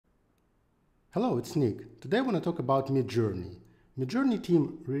Hello, it's Nick. Today I want to talk about Midjourney. Midjourney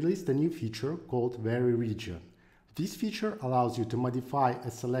team released a new feature called Vary Region. This feature allows you to modify a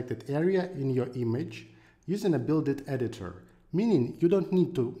selected area in your image using a built-in editor, meaning you don't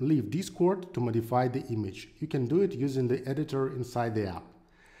need to leave Discord to modify the image. You can do it using the editor inside the app.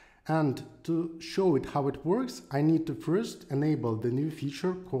 And to show it how it works, I need to first enable the new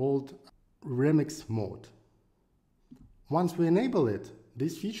feature called Remix Mode. Once we enable it,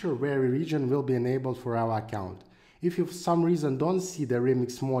 this feature Vary Region will be enabled for our account. If you for some reason don't see the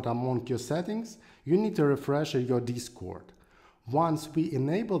remix mode among your settings, you need to refresh your Discord. Once we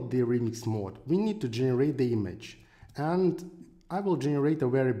enable the remix mode, we need to generate the image. And I will generate a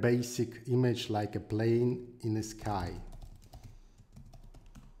very basic image like a plane in the sky.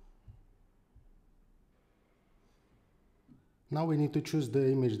 Now we need to choose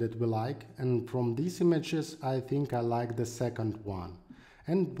the image that we like, and from these images I think I like the second one.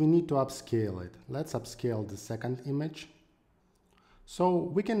 And we need to upscale it. Let's upscale the second image. So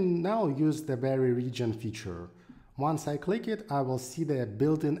we can now use the Vary Region feature. Once I click it, I will see the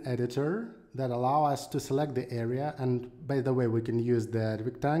built-in editor that allows us to select the area. And by the way, we can use the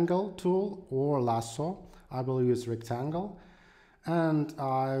rectangle tool or lasso. I will use rectangle. And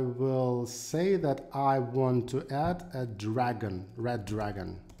I will say that I want to add a dragon, red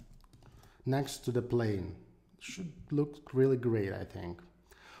dragon, next to the plane. Should look really great, I think.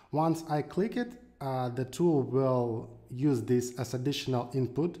 Once I click it, the tool will use this as additional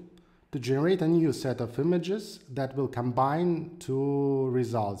input to generate a new set of images that will combine two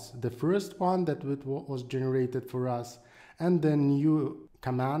results. The first one that was generated for us, and the new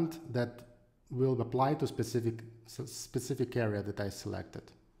command that will apply to specific area that I selected.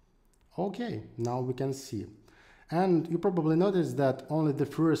 Okay, now we can see. And you probably noticed that only the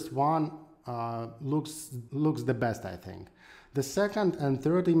first one looks the best, I think. The second and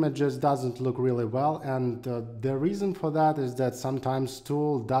third images doesn't look really well, and the reason for that is that sometimes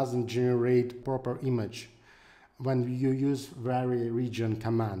tool doesn't generate proper image when you use Vary Region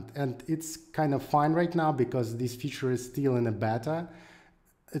command. And it's kind of fine right now because this feature is still in a beta.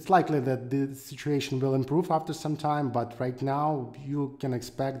 It's likely that the situation will improve after some time, but right now you can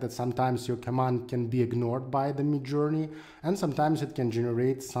expect that sometimes your command can be ignored by the Midjourney, and sometimes it can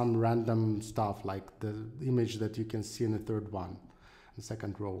generate some random stuff like the image that you can see in the third one, the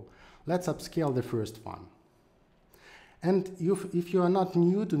second row. Let's upscale the first one. And if you are not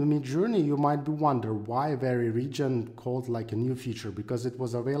new to the Midjourney, you might be wondering why Vary Region called like a new feature, because it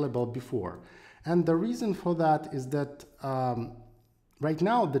was available before. And the reason for that is that right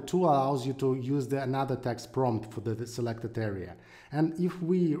now, the tool allows you to use another text prompt for the selected area. And if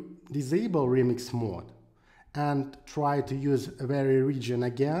we disable remix mode and try to use a Vary Region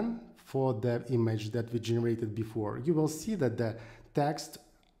again for the image that we generated before, you will see that the text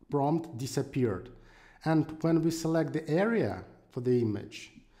prompt disappeared. And when we select the area for the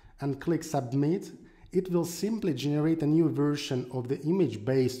image and click Submit, it will simply generate a new version of the image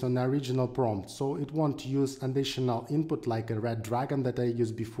based on the original prompt. So it won't use additional input like a red dragon that I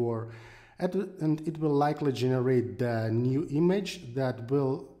used before. And it will likely generate the new image that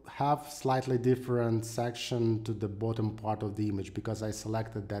will have slightly different section to the bottom part of the image because I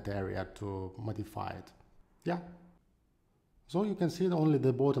selected that area to modify it. Yeah. So you can see that only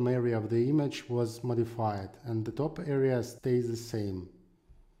the bottom area of the image was modified and the top area stays the same.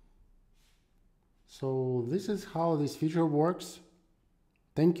 So this is how this feature works.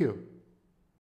 Thank you.